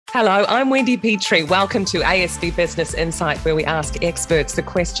Hello, I'm Wendy Petrie. Welcome to ASB Business Insight, where we ask experts the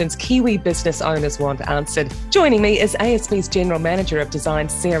questions Kiwi business owners want answered. Joining me is ASB's General Manager of Design,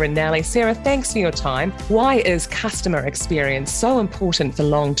 Sarah Nally. Sarah, thanks for your time. Why is customer experience so important for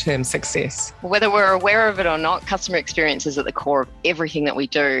long-term success? Whether we're aware of it or not, customer experience is at the core of everything that we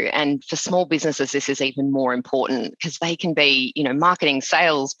do. And for small businesses, this is even more important because they can be, marketing,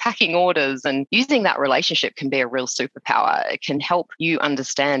 sales, packing orders, and using that relationship can be a real superpower. It can help you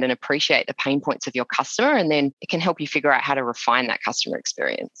understand and appreciate the pain points of your customer, and then it can help you figure out how to refine that customer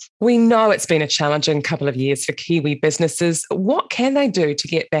experience. We know it's been a challenging couple of years for Kiwi businesses. What can they do to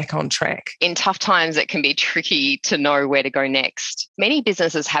get back on track? In tough times, it can be tricky to know where to go next. Many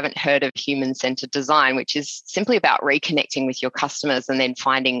businesses haven't heard of human-centered design, which is simply about reconnecting with your customers and then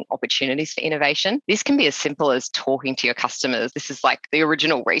finding opportunities for innovation. This can be as simple as talking to your customers. This is like the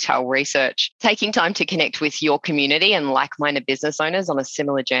original retail research. Taking time to connect with your community and like-minded business owners on a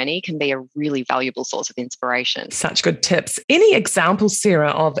similar journey can be a really valuable source of inspiration. Such good tips. Any examples, Sarah,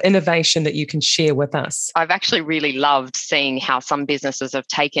 of innovation that you can share with us? I've actually really loved seeing how some businesses have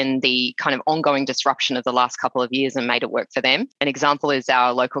taken the kind of ongoing disruption of the last couple of years and made it work for them. An example is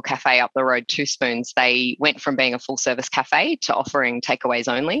our local cafe up the road, Two Spoons. They went from being a full service cafe to offering takeaways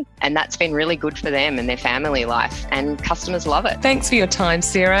only. And that's been really good for them and their family life, and customers love it. Thanks for your time,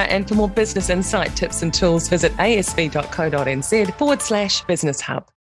 Sarah. And for more business insight tips and tools, visit asb.co.nz/business hub.